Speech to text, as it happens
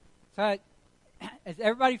So, does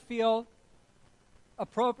everybody feel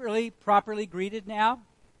properly greeted now? Do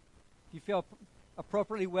you feel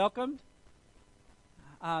appropriately welcomed?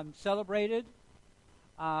 Celebrated?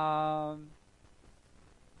 Let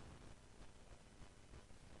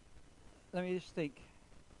me just think.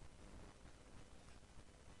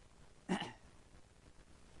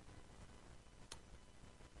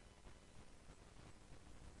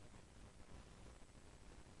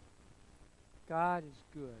 God is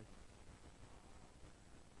good.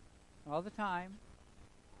 All the time.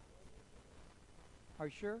 Are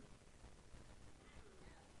you sure?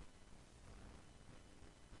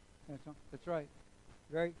 That's right.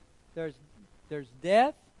 There's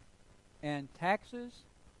death and taxes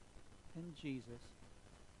and Jesus.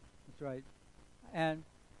 That's right. And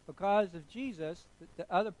because of Jesus, the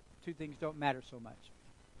other two things don't matter so much.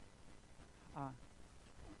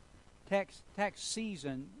 Tax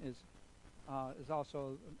season is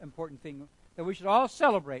also an important thing that we should all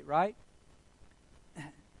celebrate, right?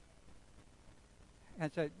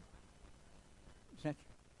 And so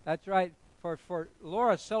that's right. For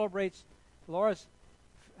Laura celebrates, Laura's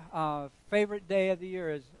favorite day of the year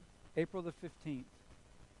is April the 15th,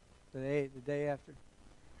 the day after.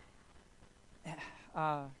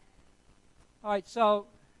 All right, so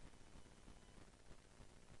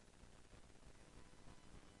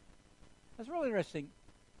that's really interesting.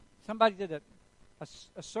 Somebody did a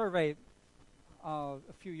survey a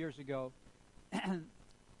few years ago, and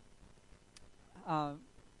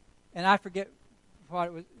I forget what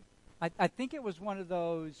it was. I think it was one of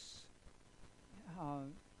those.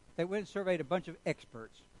 They went and surveyed a bunch of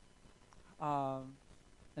experts. An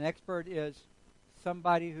expert is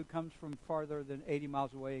somebody who comes from farther than 80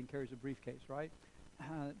 miles away and carries a briefcase, right?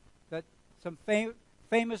 But some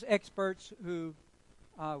famous experts who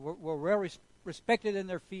were well respected in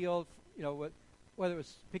their field, whether it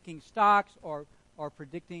was picking stocks or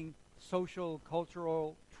predicting social,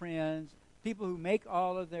 cultural trends, people who make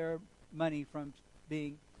all of their money from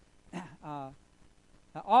being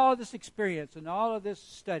all of this experience and all of this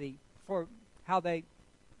study for how they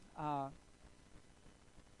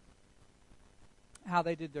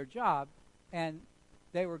did their job, and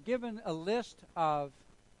they were given a list of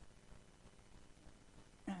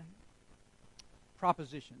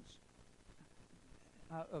propositions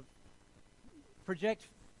of project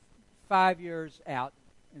 5 years out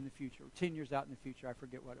in the future, 10 years out in the future. I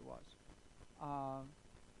forget what it was.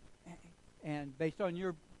 And based on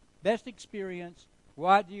your best experience,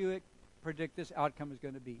 what do you predict this outcome is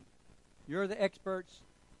going to be? You're the experts.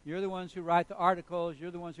 You're the ones who write the articles.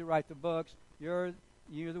 You're the ones who write the books. You're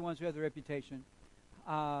the ones who have the reputation.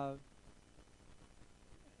 5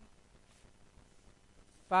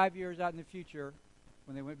 years out in the future,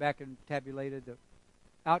 when they went back and tabulated the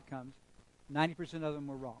outcomes, 90% of them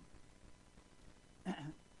were wrong.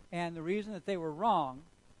 And the reason that they were wrong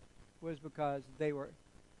was because they were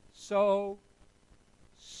so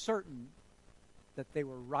certain that they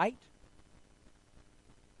were right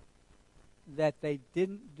that they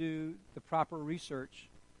didn't do the proper research,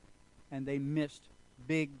 and they missed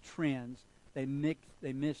big trends. They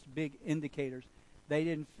missed big indicators.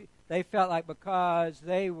 They felt like because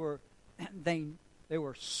they were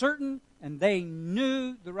certain and they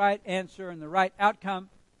knew the right answer and the right outcome,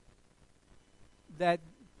 that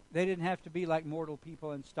they didn't have to be like mortal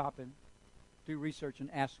people and stop and do research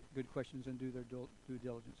and ask good questions and do their due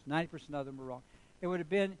diligence. 90% of them were wrong. It would have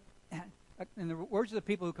been, in the words of the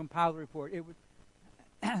people who compiled the report, it would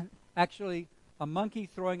actually, a monkey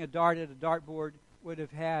throwing a dart at a dartboard would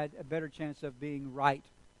have had a better chance of being right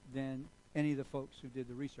than any of the folks who did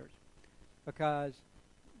the research, because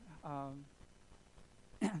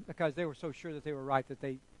they were so sure that they were right that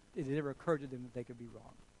it never occurred to them that they could be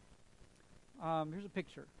wrong. Here's a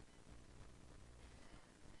picture.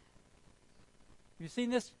 Have you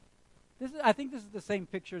seen this? I think this is the same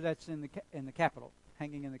picture that's in the Capitol,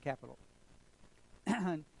 hanging in the Capitol.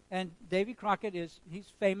 And Davy Crockett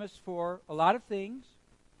he's famous for a lot of things,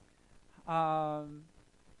 but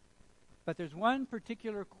there's one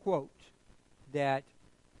particular quote that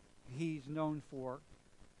he's known for,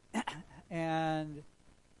 and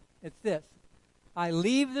it's this: "I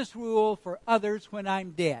leave this rule for others when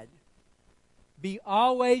I'm dead. Be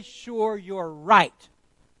always sure you're right.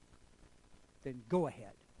 Then go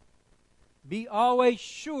ahead. Be always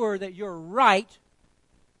sure that you're right.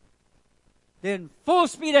 Then full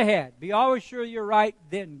speed ahead. Be always sure you're right.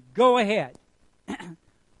 Then go ahead."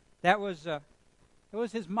 That was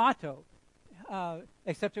his motto.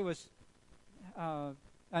 Except it was,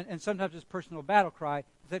 and sometimes his personal battle cry.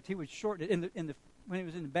 Except he would shorten it when he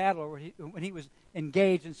was in the battle, or when he was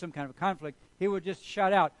engaged in some kind of conflict. He would just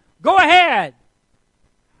shout out, Go ahead.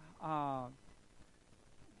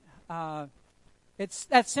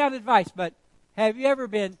 That's sound advice, but have you ever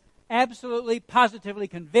been absolutely, positively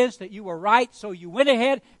convinced that you were right, so you went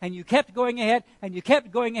ahead and you kept going ahead and you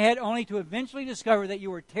kept going ahead only to eventually discover that you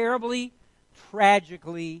were terribly,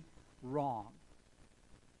 tragically wrong?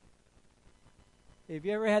 Have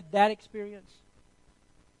you ever had that experience?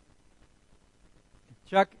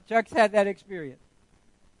 Chuck's had that experience.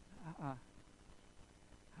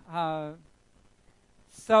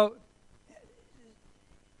 So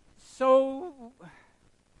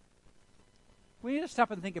we need to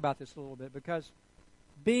stop and think about this a little bit, because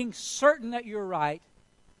being certain that you're right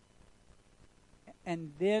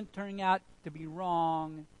and then turning out to be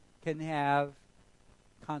wrong can have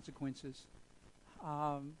consequences.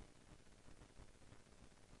 One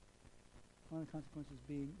of the consequences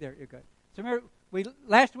being there. You're good. So remember,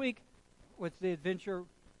 last week was the adventure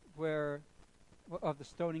of the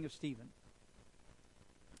stoning of Stephen,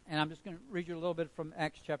 and I'm just going to read you a little bit from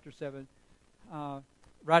Acts chapter 7, right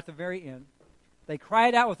at the very end. They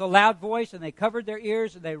cried out with a loud voice, and they covered their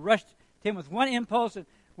ears, and they rushed to him with one impulse. And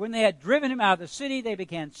when they had driven him out of the city, they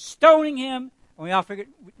began stoning him. And we all figured.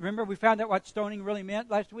 Remember, we found out what stoning really meant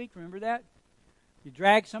last week. Remember that? You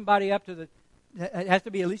drag somebody up to it has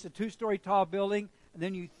to be at least a 2-story tall building, and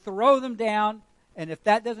then you throw them down, and if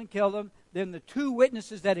that doesn't kill them, then the 2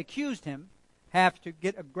 witnesses that accused him have to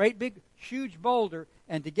get a great big, huge boulder,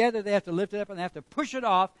 and together they have to lift it up, and they have to push it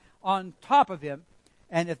off on top of him.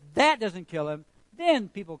 And if that doesn't kill him, then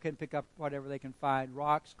people can pick up whatever they can find,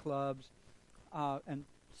 rocks, clubs, and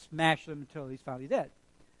smash them until he's finally dead.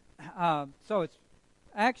 So it's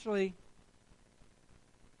actually,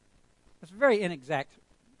 it's a very inexact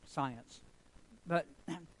science. But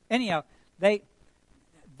anyhow,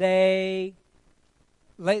 the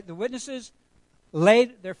witnesses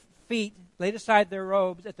laid aside their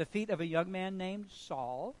robes at the feet of a young man named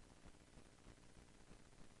Saul,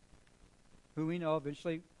 who we know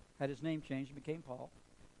eventually had his name changed and became Paul.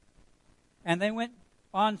 And they went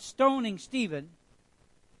on stoning Stephen,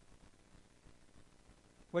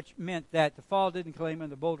 which meant that the fall didn't kill him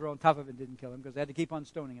and the boulder on top of it didn't kill him, because they had to keep on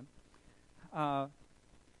stoning him.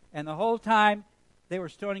 And the whole time they were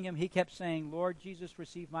stoning him, he kept saying, "Lord Jesus,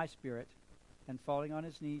 receive my spirit." And falling on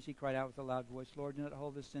his knees, he cried out with a loud voice, "Lord, do not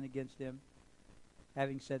hold this sin against him."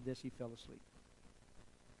 Having said this, he fell asleep.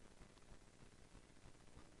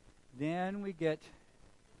 Then we get,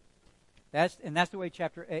 that's the way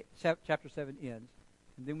chapter 7 ends.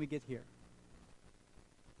 And then we get here.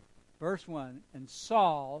 Verse 1, and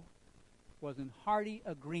Saul was in hearty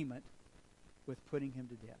agreement with putting him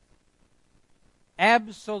to death.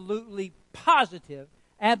 Absolutely positive,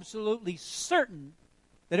 absolutely certain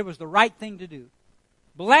that it was the right thing to do.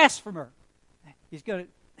 Blasphemer. He's going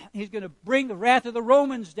to bring the wrath of the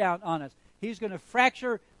Romans down on us. He's going to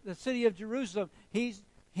fracture the city of Jerusalem. He's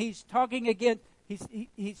talking again.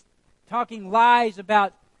 He's talking lies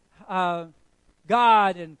about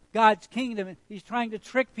God and God's kingdom, and he's trying to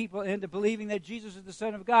trick people into believing that Jesus is the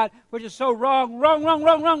Son of God, which is so wrong.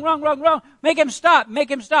 Make him stop. Make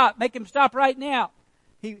him stop right now.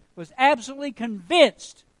 He was absolutely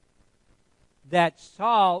convinced that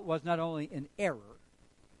Saul was not only in error,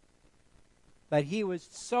 but he was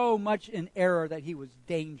so much in error that he was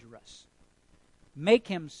dangerous. Make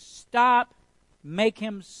him stop. Make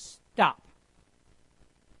him stop.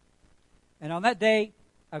 And on that day,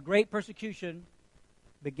 a great persecution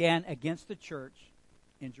began against the church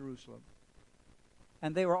in Jerusalem.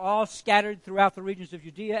 And they were all scattered throughout the regions of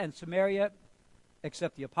Judea and Samaria,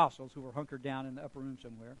 except the apostles, who were hunkered down in the upper room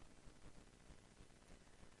somewhere.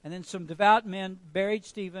 And then some devout men buried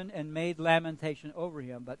Stephen and made lamentation over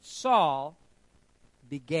him. But Saul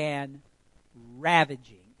began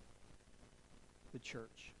ravaging the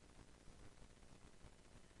church,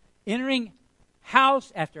 entering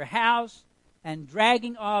house after house and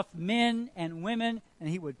dragging off men and women, and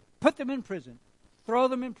he would put them in prison, throw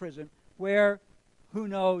them in prison, where who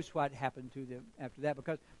knows what happened to them after that.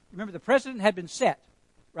 Because remember, the precedent had been set,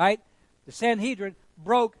 right? The Sanhedrin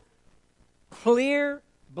broke clear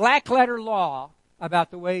black letter law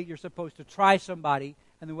about the way you're supposed to try somebody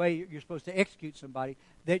and the way you're supposed to execute somebody.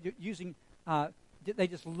 They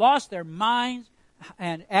just lost their minds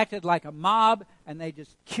and acted like a mob, and they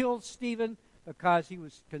just killed Stephen because he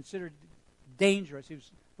was considered dangerous. He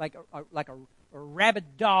was like a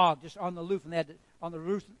rabid dog, just on the loose, and they had to, on the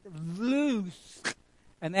loose,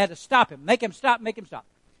 and they had to stop him. Make him stop.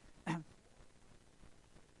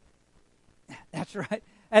 That's right.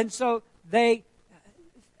 And so they,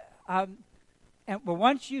 but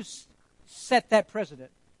once you set that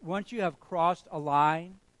precedent, once you have crossed a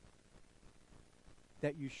line,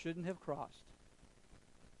 that you shouldn't have crossed,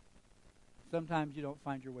 sometimes you don't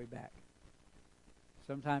find your way back.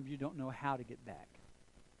 Sometimes you don't know how to get back.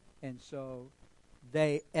 And so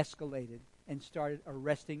they escalated and started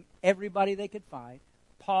arresting everybody they could find.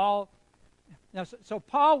 Paul, so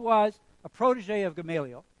Paul was a protege of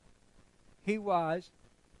Gamaliel. He was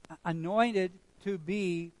anointed to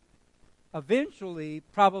be eventually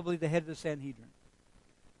probably the head of the Sanhedrin.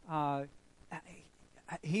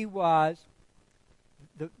 He was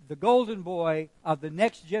the golden boy of the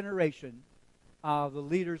next generation of the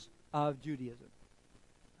leaders of Judaism.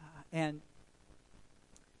 And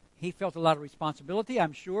he felt a lot of responsibility,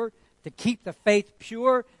 I'm sure, to keep the faith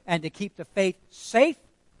pure and to keep the faith safe.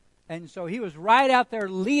 And so he was right out there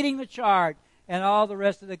leading the charge. And all the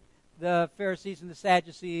rest of the Pharisees and the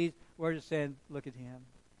Sadducees were just saying, look at him.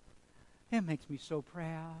 It makes me so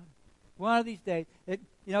proud. One of these days,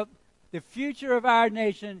 the future of our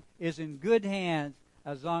nation is in good hands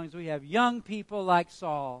as long as we have young people like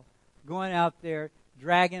Saul going out there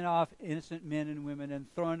dragging off innocent men and women and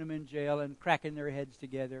throwing them in jail and cracking their heads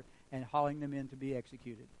together and hauling them in to be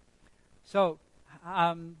executed. So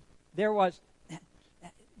there was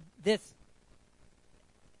this,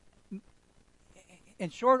 in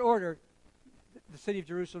short order, the city of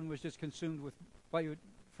Jerusalem was just consumed with what you would,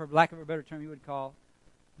 for lack of a better term, you would call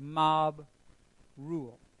mob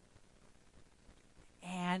rule.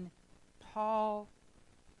 And Paul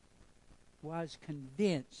was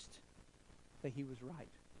convinced that he was right.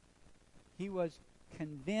 He was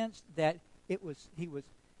convinced that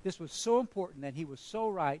this was so important, that he was so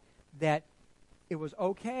right, that it was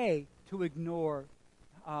okay to ignore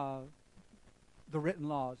the written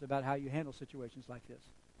laws about how you handle situations like this.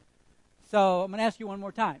 So I'm going to ask you one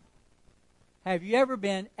more time. Have you ever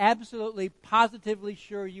been absolutely, positively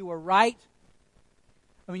sure you were right?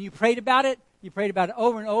 I mean, you prayed about it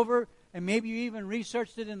over and over, and maybe you even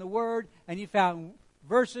researched it in the Word, and you found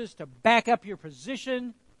verses to back up your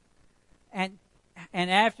position. And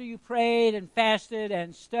after you prayed and fasted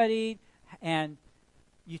and studied and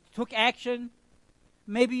you took action,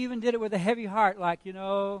 maybe you even did it with a heavy heart, like, this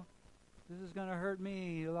is going to hurt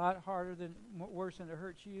me a lot worse than it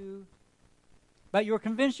hurts you. But you were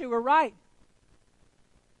convinced you were right.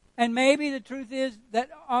 And maybe the truth is that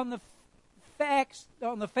on the face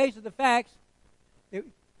of the facts,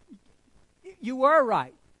 you were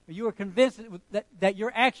right. You were convinced that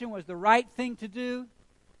your action was the right thing to do,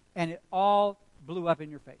 and it all blew up in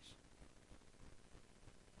your face.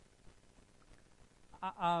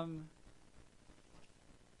 I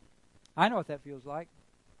know what that feels like.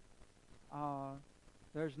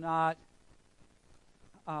 There's not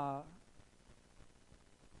a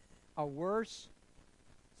worse,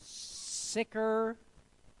 sicker,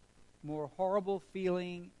 more horrible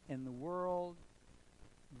feeling in the world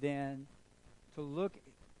than to look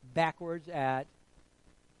backwards at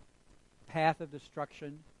path of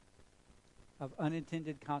destruction, of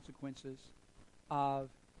unintended consequences, of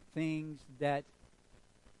things that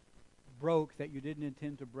broke that you didn't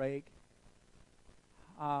intend to break,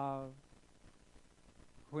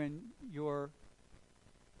 when you're,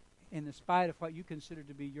 in the spite of what you consider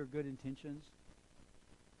to be your good intentions,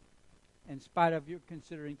 in spite of your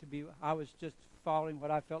considering to be, I was just following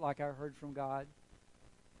what I felt like I heard from God,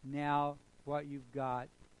 now what you've got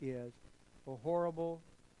is a horrible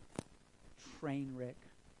train wreck.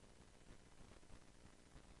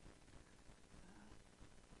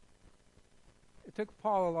 It took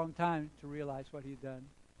Paul a long time to realize what he'd done.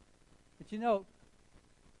 But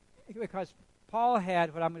because Paul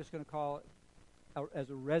had what I'm just going to call as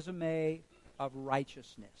a resume of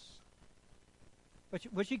righteousness,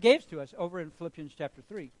 which he gave to us over in Philippians chapter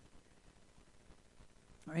 3.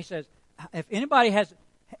 He says, if anybody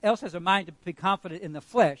else has a mind to be confident in the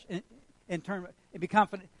flesh, be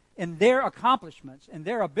confident in their accomplishments, and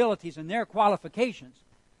their abilities, and their qualifications,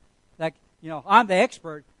 like, I'm the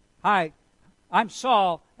expert. Hi, I'm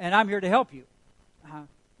Saul, and I'm here to help you.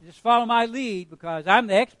 Just follow my lead because I'm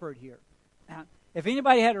the expert here. If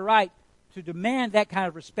anybody had a right to demand that kind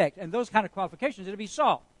of respect and those kind of qualifications, it would be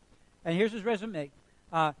Saul. And here's his resume.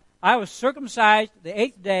 I was circumcised the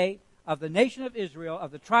 8th day of the nation of Israel,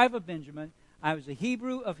 of the tribe of Benjamin. I was a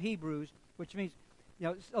Hebrew of Hebrews, which means,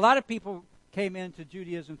 a lot of people came into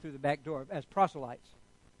Judaism through the back door as proselytes,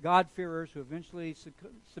 God-fearers who eventually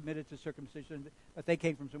submitted to circumcision, but they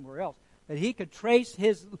came from somewhere else. But he could trace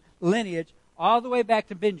his lineage all the way back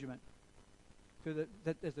to Benjamin, to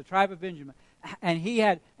the tribe of Benjamin. And he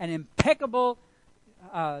had an impeccable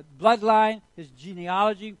bloodline. His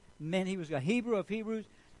genealogy meant he was a Hebrew of Hebrews.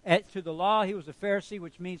 To the law, he was a Pharisee,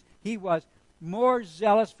 which means he was more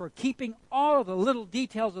zealous for keeping all of the little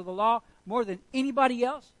details of the law more than anybody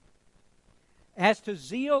else. As to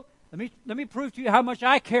zeal, let me prove to you how much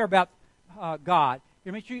I care about God.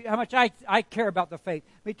 Let me show you how much I care about the faith.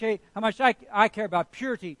 Let me tell you how much I care about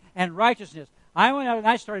purity and righteousness. I went out and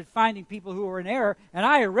I started finding people who were in error, and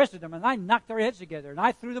I arrested them, and I knocked their heads together, and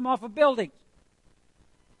I threw them off of buildings.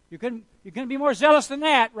 You couldn't be more zealous than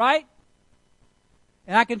that, right?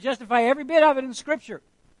 And I can justify every bit of it in Scripture.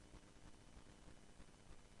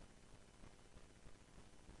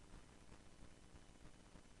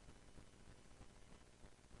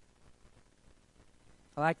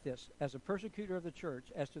 I like this. As a persecutor of the church,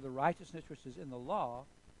 as to the righteousness which is in the law,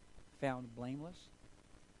 found blameless,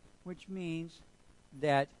 which means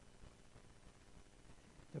that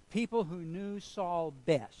the people who knew Saul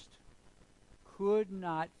best could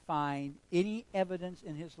not find any evidence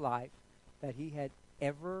in his life that he had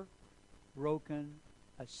ever broken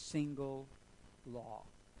a single law.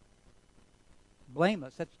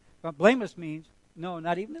 Blameless. What blameless means, no,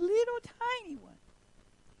 not even a little tiny one.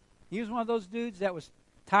 He was one of those dudes that was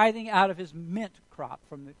tithing out of his mint crop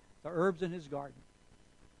from the herbs in his garden.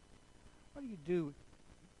 What do you do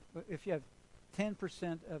if you have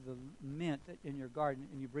 10% of the mint in your garden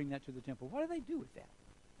and you bring that to the temple? What do they do with that?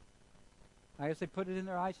 I guess they put it in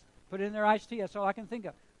their iced tea. That's all I can think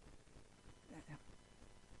of.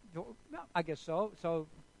 I guess so. So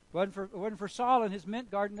it wasn't for Saul and his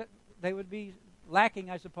mint garden that they would be lacking,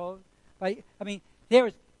 I suppose. But I mean,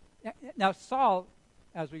 now Saul,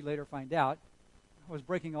 as we later find out, was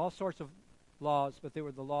breaking all sorts of laws, but they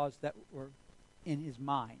were the laws that were in his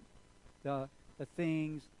mind. The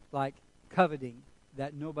things like coveting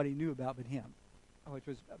that nobody knew about but him, which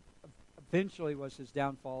was eventually was his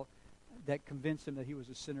downfall, that convinced him that he was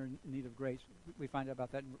a sinner in need of grace. We find out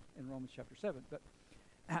about that in Romans chapter 7.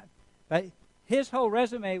 But his whole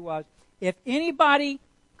resume was, if anybody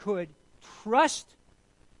could trust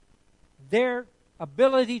their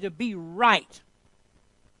ability to be right,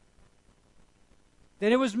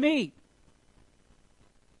 then it was me.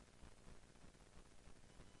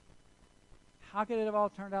 How could it have all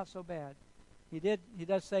turned out so bad? He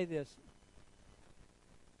does say this.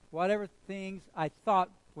 Whatever things I thought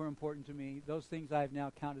were important to me, those things I have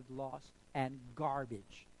now counted lost and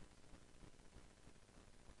garbage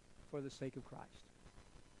for the sake of Christ.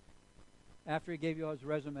 After he gave you his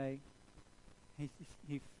resume,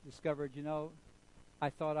 he discovered, I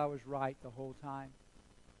thought I was right the whole time.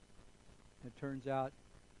 It turns out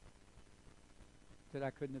that I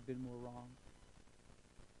couldn't have been more wrong.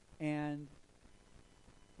 And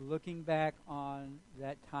looking back on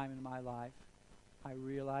that time in my life, I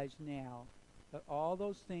realize now that all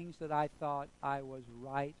those things that I thought I was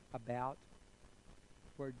right about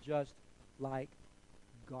were just like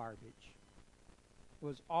garbage. It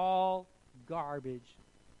was all garbage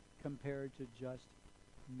compared to just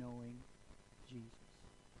knowing Jesus.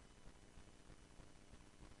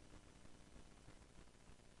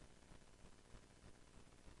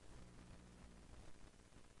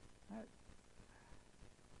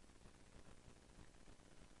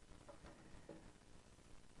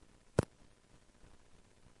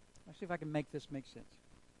 Let's see if I can make this make sense.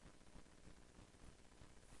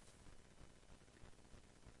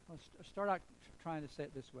 I'll start out trying to say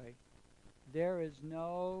it this way. There is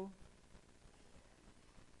no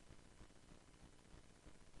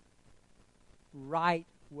right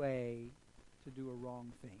way to do a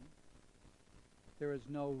wrong thing. There is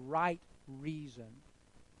no right reason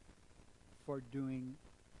for doing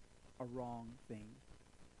a wrong thing.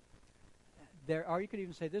 Or you could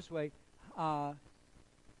even say this way,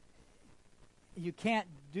 you can't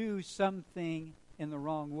do something in the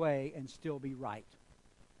wrong way and still be right.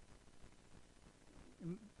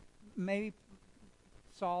 Maybe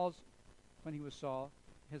Saul's, when he was Saul,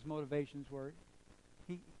 his motivations were,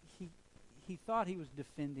 he thought he was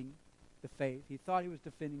defending the faith. He thought he was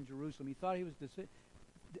defending Jerusalem. He thought he was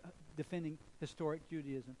defending historic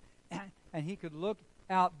Judaism. And he could look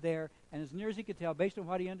out there, and as near as he could tell, based on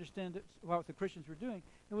what he understood what the Christians were doing,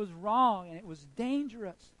 it was wrong and it was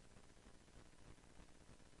dangerous.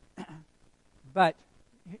 But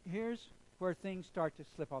here's where things start to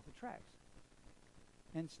slip off the tracks.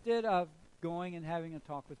 Instead of going and having a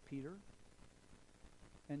talk with Peter,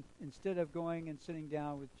 and instead of going and sitting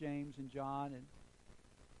down with James and John and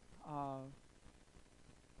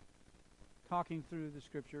talking through the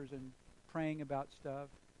scriptures and praying about stuff,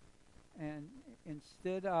 and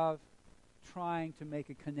instead of trying to make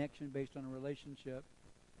a connection based on a relationship,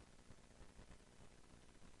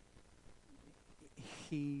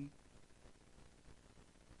 he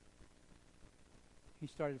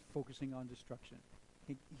started focusing on destruction.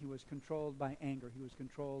 He was controlled by anger. He was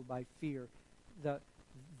controlled by fear.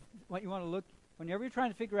 what you want to look, whenever you're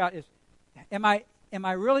trying to figure out is, am I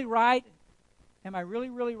really right? Am I really,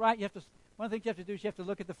 really right? One of the things you have to do is you have to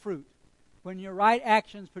look at the fruit. When your right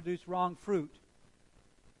actions produce wrong fruit,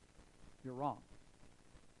 you're wrong.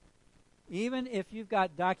 Even if you've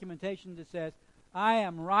got documentation that says, I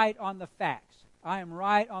am right on the facts, I am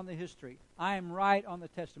right on the history, I am right on the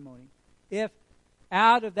testimony, if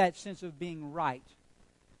out of that sense of being right,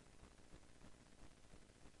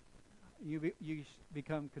 you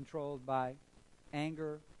become controlled by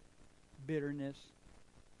anger, bitterness,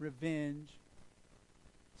 revenge,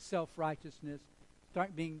 self-righteousness,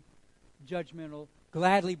 start being judgmental,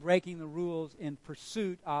 gladly breaking the rules in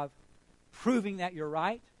pursuit of proving that you're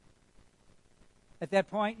right. At that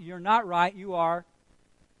point, you're not right, you are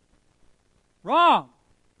wrong.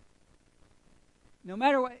 No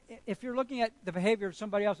matter what, if you're looking at the behavior of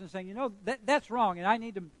somebody else and saying, that's wrong, and I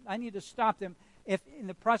need to stop them, if in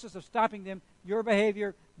the process of stopping them, your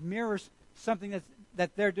behavior mirrors something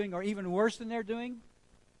that they're doing, or even worse than they're doing,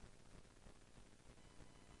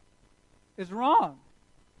 is wrong.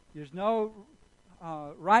 There's no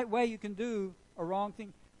right way you can do a wrong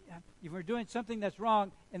thing. If we're doing something that's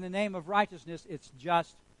wrong in the name of righteousness, it's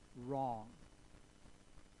just wrong.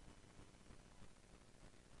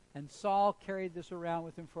 And Saul carried this around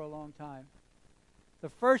with him for a long time. The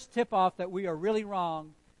first tip-off that we are really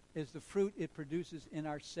wrong is the fruit it produces in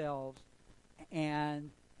ourselves and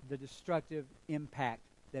the destructive impact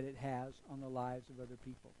that it has on the lives of other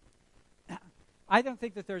people. I don't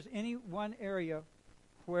think that there's any one area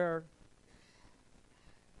where,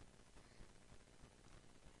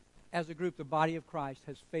 as a group, the body of Christ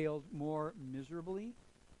has failed more miserably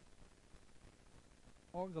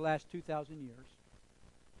over the last 2,000 years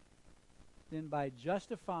than by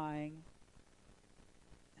justifying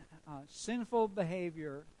sinful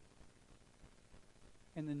behavior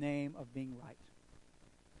in the name of being right.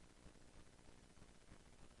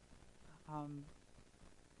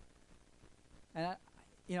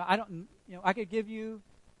 I could give you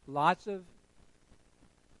lots of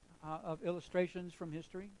illustrations from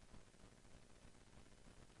history.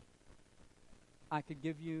 I could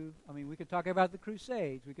give you, we could talk about the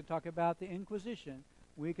Crusades. We could talk about the Inquisition.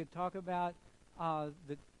 We could talk about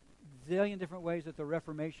the zillion different ways that the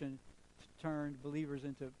Reformation turned believers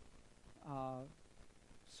into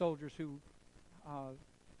soldiers who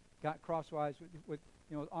got crosswise with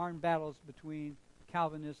armed battles between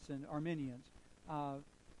Calvinists and Arminians.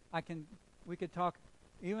 We could talk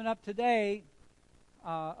even up today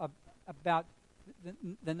about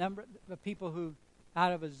the number of people who,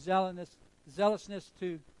 out of a zealousness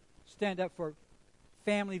to stand up for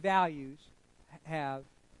family values, have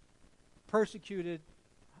persecuted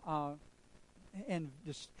in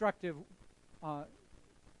destructive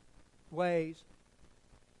ways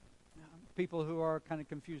people who are kind of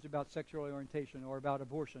confused about sexual orientation or about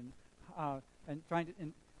abortion, and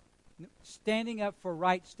standing up for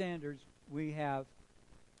right standards. We have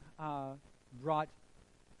brought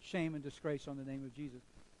shame and disgrace on the name of Jesus.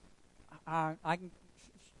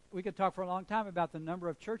 We could talk for a long time about the number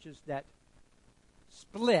of churches that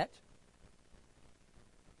split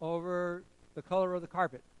over the color of the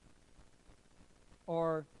carpet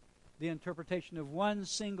or the interpretation of one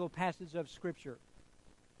single passage of Scripture.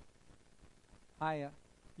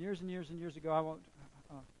 Years and years and years ago,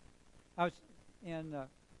 I was in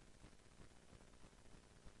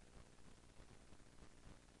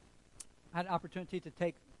I had an opportunity to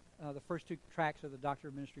take the first 2 tracks of the Doctor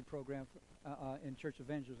of Ministry program in Church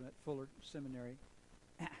Evangelism at Fuller Seminary.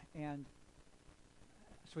 And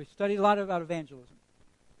so we studied a lot about evangelism.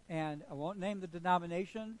 And I won't name the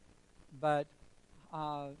denomination, but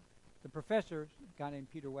the professor, a guy named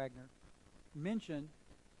Peter Wagner, mentioned,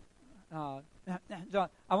 so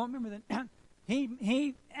I won't remember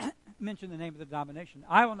he mentioned the name of the denomination.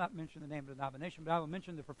 I will not mention the name of the denomination, but I will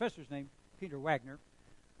mention the professor's name, Peter Wagner,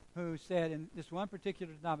 who said in this one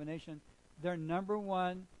particular denomination, their number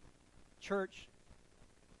one church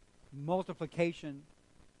multiplication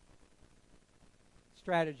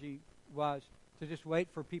strategy was to just wait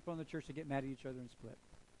for people in the church to get mad at each other and split.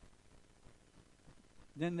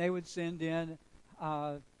 Then they would send in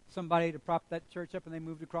somebody to prop that church up, and they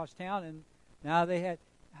moved across town, and now they had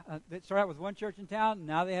they started out with one church in town, and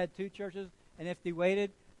now they had 2 churches, and if they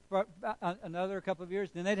waited for another couple of years,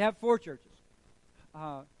 then they'd have 4 churches.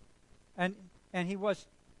 And he was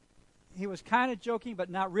kind of joking, but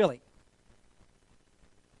not really,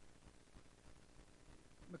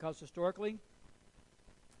 because historically,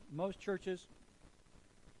 most churches,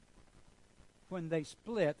 when they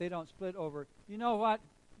split, they don't split over, you know what,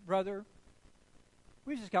 brother,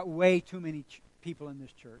 we just got way too many people in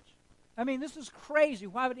this church. I mean, this is crazy.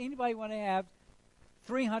 Why would anybody want to have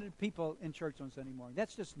 300 people in church on Sunday morning?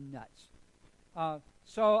 That's just nuts.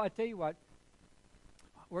 So I tell you what,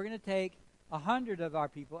 we're going to take 100 of our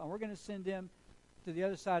people, and we're going to send them to the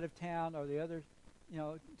other side of town or the other,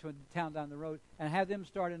 to a town down the road, and have them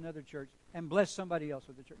start another church and bless somebody else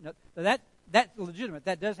with the church. Now, that's legitimate.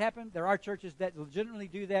 That does happen. There are churches that legitimately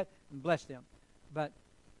do that and bless them. But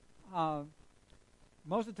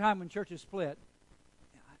most of the time when churches split,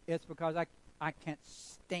 it's because I can't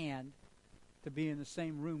stand to be in the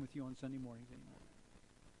same room with you on Sunday mornings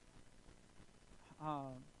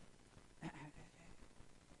anymore.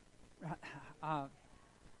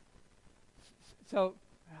 So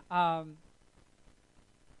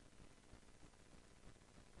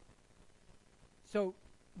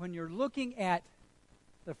when you're looking at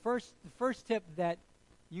the first tip that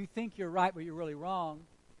you think you're right but you're really wrong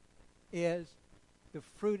is the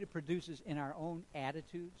fruit it produces in our own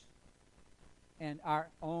attitudes and our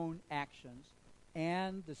own actions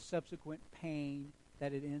and the subsequent pain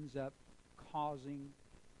that it ends up causing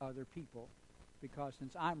other people. Because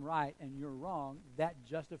since I'm right and you're wrong, that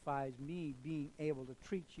justifies me being able to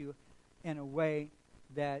treat you in a way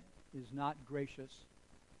that is not gracious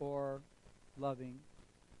or loving,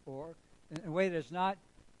 or in a way that is not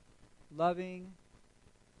loving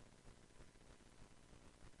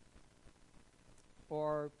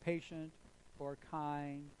or patient or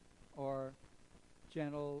kind or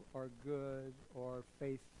gentle or good or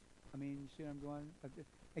faith. I mean, you see where I'm going?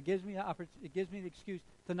 It gives me the excuse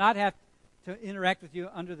to not have to interact with you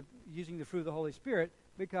using the fruit of the Holy Spirit,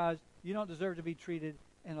 because you don't deserve to be treated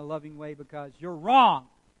in a loving way because you're wrong.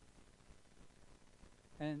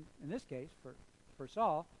 And in this case, for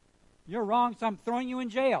Saul, you're wrong, so I'm throwing you in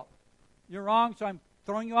jail. You're wrong, so I'm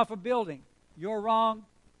throwing you off a building. You're wrong.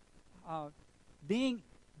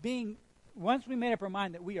 Once we made up our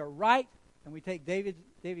mind that we are right, and we take David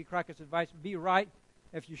Crockett's advice, be right.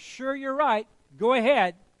 If you're sure you're right, go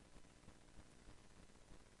ahead.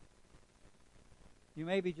 You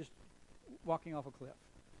may be just walking off a cliff.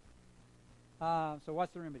 So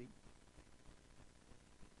what's the remedy?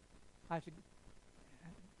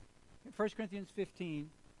 1 Corinthians 15,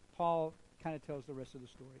 Paul kind of tells the rest of the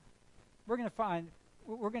story. We're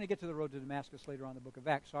going to get to the road to Damascus later on in the book of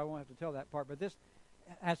Acts, so I won't have to tell that part. But this,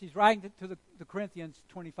 as he's writing to the Corinthians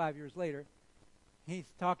 25 years later, he's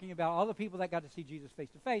talking about all the people that got to see Jesus face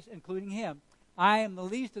to face, including him. I am the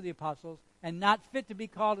least of the apostles and not fit to be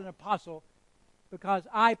called an apostle because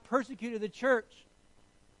I persecuted the church.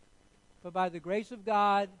 But by the grace of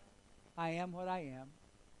God, I am what I am.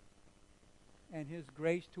 And his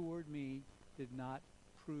grace toward me did not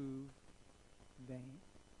prove vain.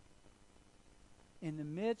 In the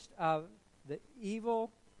midst of the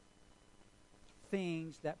evil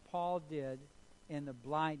things that Paul did in the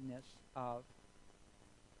blindness of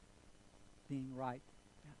being right,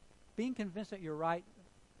 being convinced that you're right,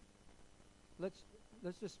 let's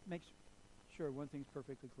just make sure one thing's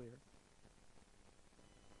perfectly clear.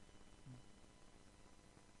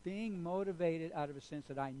 Being motivated out of a sense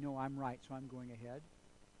that I know I'm right, so I'm going ahead,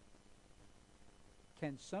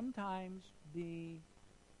 can sometimes be,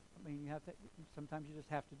 sometimes you just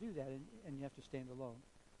have to do that, and you have to stand alone.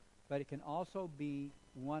 But it can also be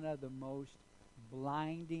one of the most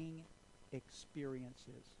blinding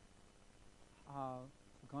experiences.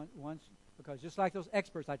 Because just like those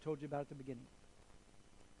experts I told you about at the beginning,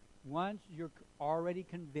 once you're already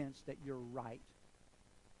convinced that you're right,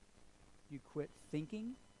 you quit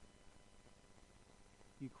thinking.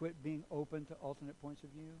 You quit being open to alternate points of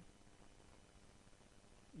view.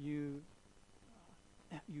 You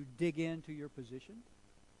dig into your position.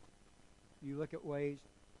 You look at ways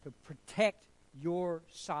to protect your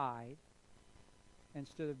side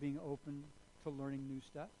instead of being open to learning new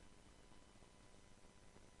stuff.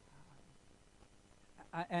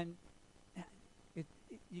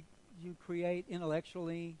 You create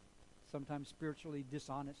intellectually, sometimes spiritually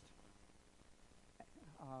dishonest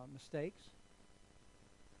mistakes.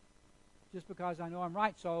 Just because I know I'm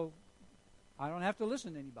right, so I don't have to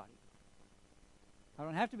listen to anybody. I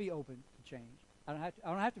don't have to be open to change. I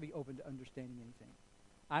don't have to be open to understanding anything.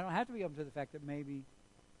 I don't have to be open to the fact that maybe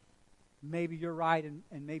you're right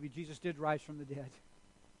and maybe Jesus did rise from the dead.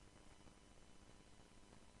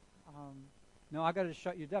 No, I've got to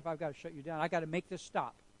shut you up. I've got to shut you down. I've got to make this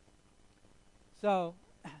stop. So,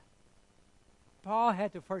 Paul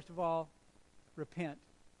had to, first of all, repent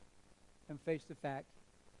and face the fact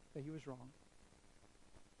that he was wrong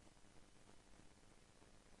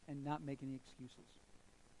and not make any excuses.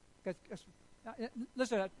 Because,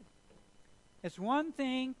 listen, it's one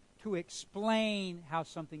thing to explain how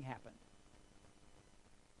something happened.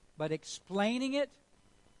 But explaining it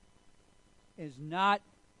is not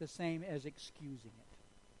the same as excusing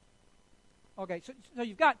it. Okay, so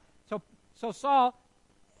you've got, so Saul,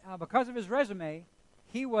 because of his resume,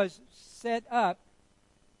 he was set up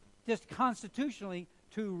just constitutionally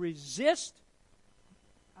to resist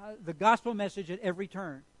the gospel message at every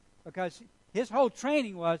turn, because his whole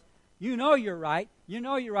training was, you know you're right,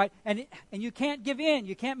 and you can't give in,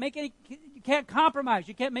 you can't compromise,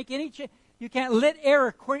 you can't make any you can't let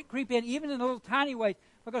error creep in, even in little tiny ways,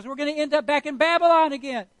 because we're going to end up back in Babylon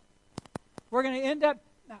again. We're going to end up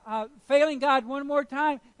failing God one more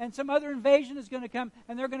time, and some other invasion is going to come,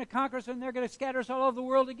 and they're going to conquer us, and they're going to scatter us all over the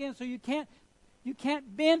world again. So you can't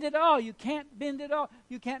bend at all. You can't bend at all.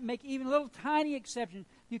 You can't make even little tiny exceptions.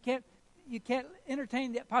 You can't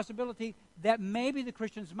entertain the possibility that maybe the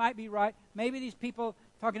Christians might be right. Maybe these people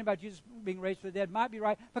talking about Jesus being raised from the dead might be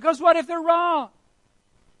right. Because what if they're wrong?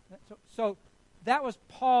 So that was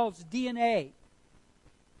Paul's DNA.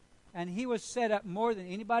 And he was set up more than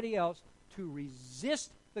anybody else to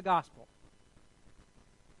resist the gospel.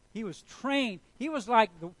 He was trained. He was like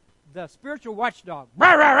the spiritual watchdog.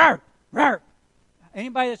 Rawr, rawr, rawr, rawr.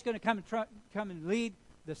 Anybody that's going to come and lead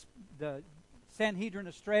the Sanhedrin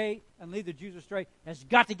astray and lead the Jews astray has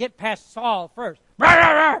got to get past Saul first. Rawr,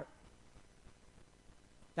 rawr, rawr.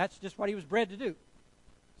 That's just what he was bred to do.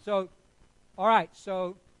 So, all right,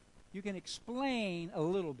 so you can explain a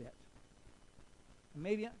little bit.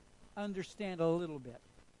 Maybe understand a little bit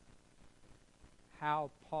how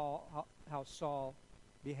Saul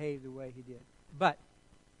behaved the way he did. But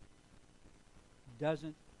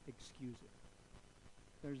doesn't excuse it.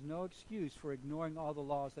 There's no excuse for ignoring all the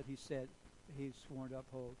laws that he said he's sworn to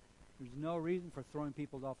uphold. There's no reason for throwing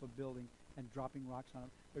people off a building and dropping rocks on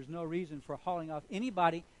them. There's no reason for hauling off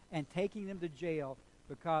anybody and taking them to jail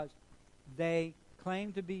because they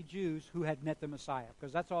claimed to be Jews who had met the Messiah,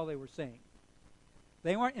 because that's all they were saying.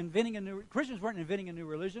 They weren't inventing Christians weren't inventing a new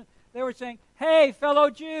religion. They were saying, hey,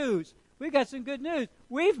 fellow Jews, we've got some good news.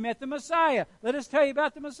 We've met the Messiah. Let us tell you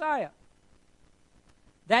about the Messiah.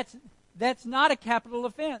 That's not a capital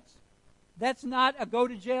offense. That's not a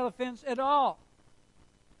go-to-jail offense at all.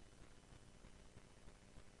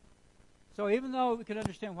 So even though we can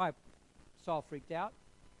understand why Saul freaked out,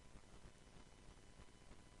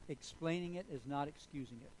 explaining it is not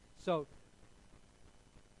excusing it. So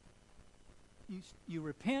you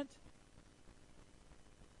repent,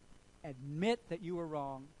 admit that you were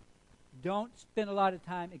wrong. Don't spend a lot of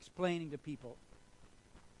time explaining to people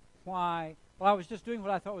why. Well, I was just doing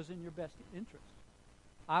what I thought was in your best interest.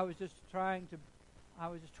 I was just trying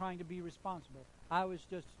to be responsible. I was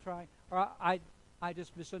just trying, or I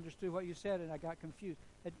just misunderstood what you said and I got confused.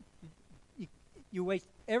 You waste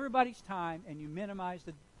everybody's time and you minimize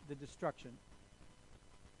the destruction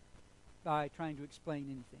by trying to explain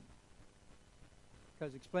anything.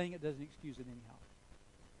 Because explaining it doesn't excuse it anyhow.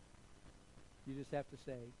 You just have to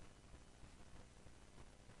say,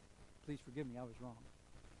 please forgive me, I was wrong.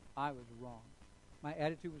 I was wrong. My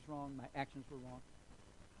attitude was wrong. My actions were wrong.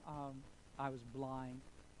 I was blind.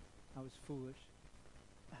 I was foolish.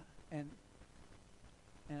 And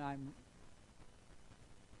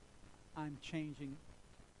I'm changing.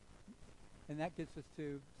 And that gets us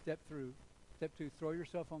to step 2, throw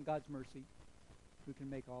yourself on God's mercy, who can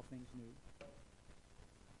make all things new.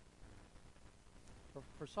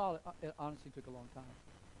 For Saul, it honestly took a long time.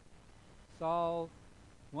 Saul,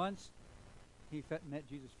 once he met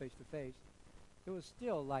Jesus face to face, it was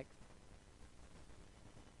still like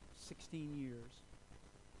 16 years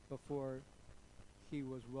before he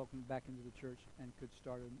was welcomed back into the church and could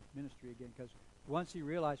start a ministry again. Because once he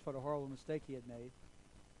realized what a horrible mistake he had made,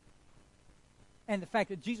 and the fact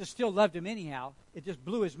that Jesus still loved him anyhow, it just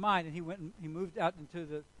blew his mind, and he moved out into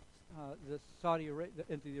the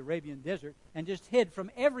into the Arabian desert and just hid from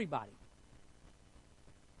everybody,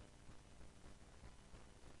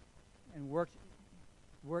 and worked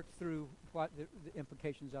through what the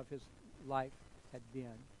implications of his life had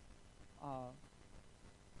been,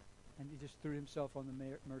 and he just threw himself on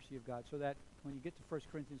the mercy of God. So that when you get to 1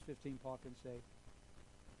 Corinthians 15, Paul can say,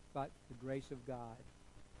 "By the grace of God,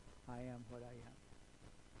 I am what I am."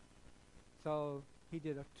 So he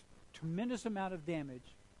did a tremendous amount of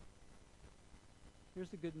damage. Here's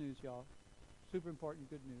the good news, y'all. Super important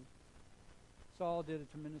good news. Saul did a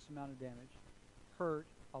tremendous amount of damage. Hurt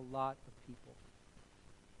a lot of people.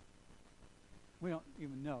 We don't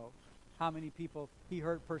even know how many people he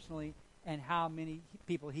hurt personally and how many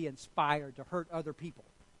people he inspired to hurt other people.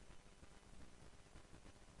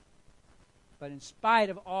 But in spite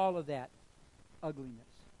of all of that ugliness,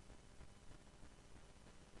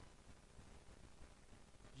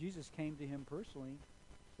 Jesus came to him personally,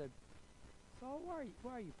 said, Saul,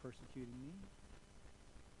 why are you persecuting me?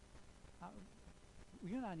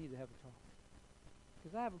 You and I need to have a talk,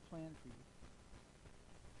 because I have a plan for you.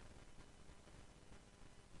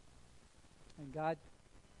 And God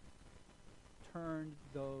turned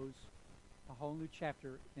a whole new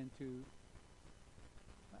chapter into...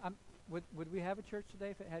 Would we have a church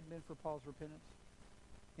today if it hadn't been for Paul's repentance?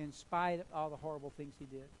 In spite of all the horrible things he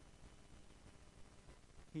did,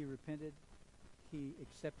 he repented, he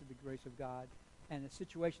accepted the grace of God, and a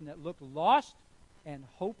situation that looked lost and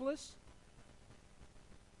hopeless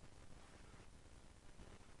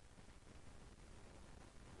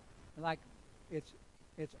like it's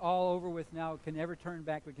all over with now. It can never turn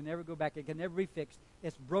back. We can never go back. It can never be fixed.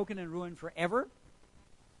 It's broken and ruined forever.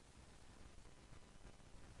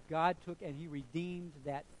 God took and he redeemed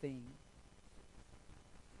that thing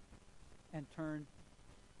and turned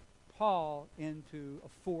Paul into a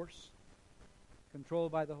force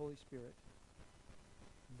controlled by the Holy Spirit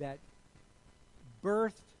that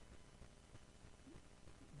birthed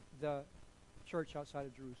the church outside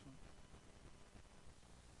of Jerusalem.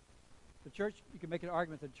 The church, you can make an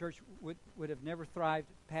argument that the church would have never thrived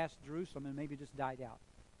past Jerusalem and maybe just died out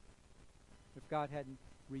if God hadn't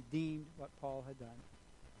redeemed what Paul had done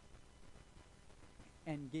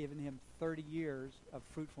and given him 30 years of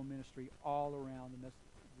fruitful ministry all around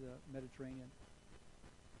the Mediterranean.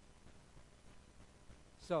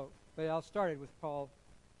 So, but it all started with Paul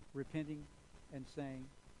repenting and saying,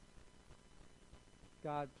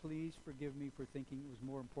 God, please forgive me for thinking it was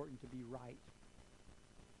more important to be right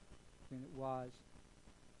than it was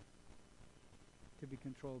to be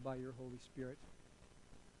controlled by your Holy Spirit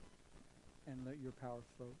and let your power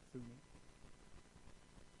flow through me.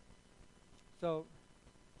 So,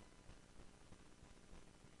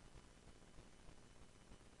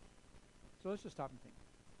 let's just stop and think.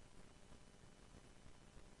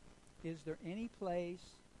 Is there any place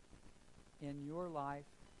in your life,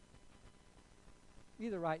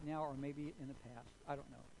 either right now or maybe in the past, I don't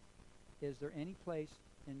know, is there any place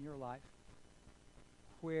in your life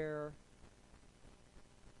where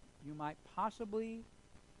you might possibly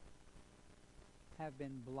have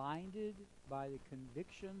been blinded by the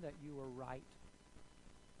conviction that you were right,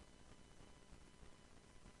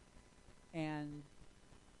 and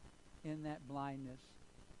in that blindness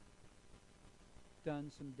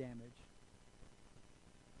done some damage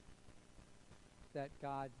that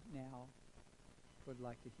God now would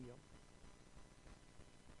like to heal?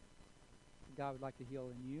 God would like to heal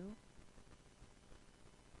in you,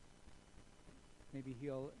 maybe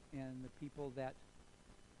heal in the people that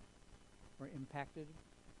were impacted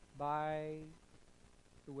by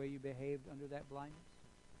the way you behaved under that blindness.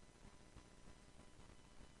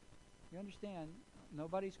 You understand,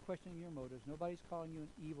 nobody's questioning your motives. Nobody's calling you an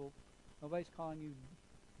evil. Nobody's calling you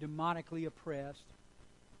demonically oppressed.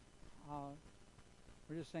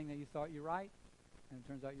 We're just saying that you thought you're right, and it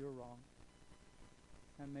turns out you're wrong.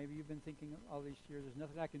 And maybe you've been thinking all these years, there's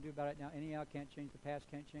nothing I can do about it now. Anyhow, can't change the past,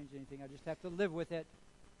 can't change anything. I just have to live with it.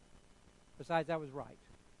 Besides, I was right.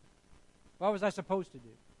 What was I supposed to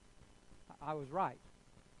do? I was right.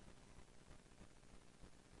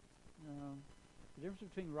 The difference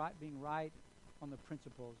between being right on the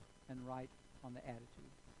principles and right on the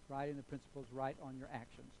attitude. Right in the principles, right on your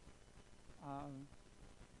actions.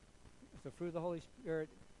 If the fruit of the Holy Spirit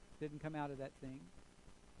didn't come out of that thing,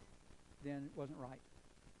 then it wasn't right.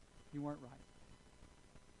 You weren't right.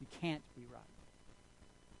 You can't be right.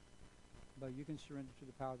 But you can surrender to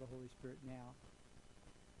the power of the Holy Spirit now.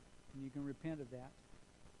 And you can repent of that.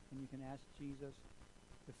 And you can ask Jesus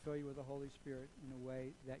to fill you with the Holy Spirit in a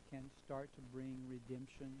way that can start to bring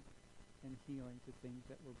redemption and healing to things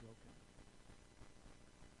that were broken.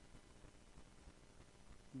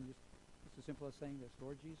 And it's as simple as saying this: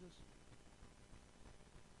 Lord Jesus,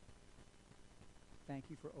 thank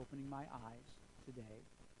you for opening my eyes today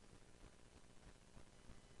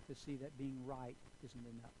to see that being right isn't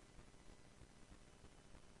enough.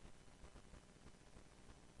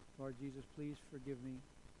 Lord Jesus, please forgive me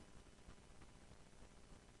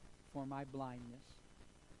for my blindness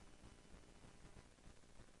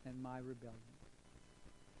and my rebellion.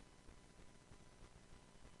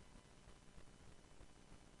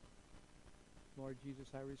 Lord Jesus,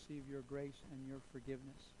 I receive your grace and your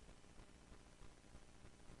forgiveness.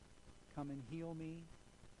 Come and heal me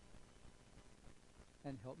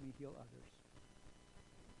and help me heal others.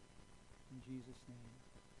 In Jesus' name,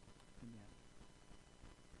 amen.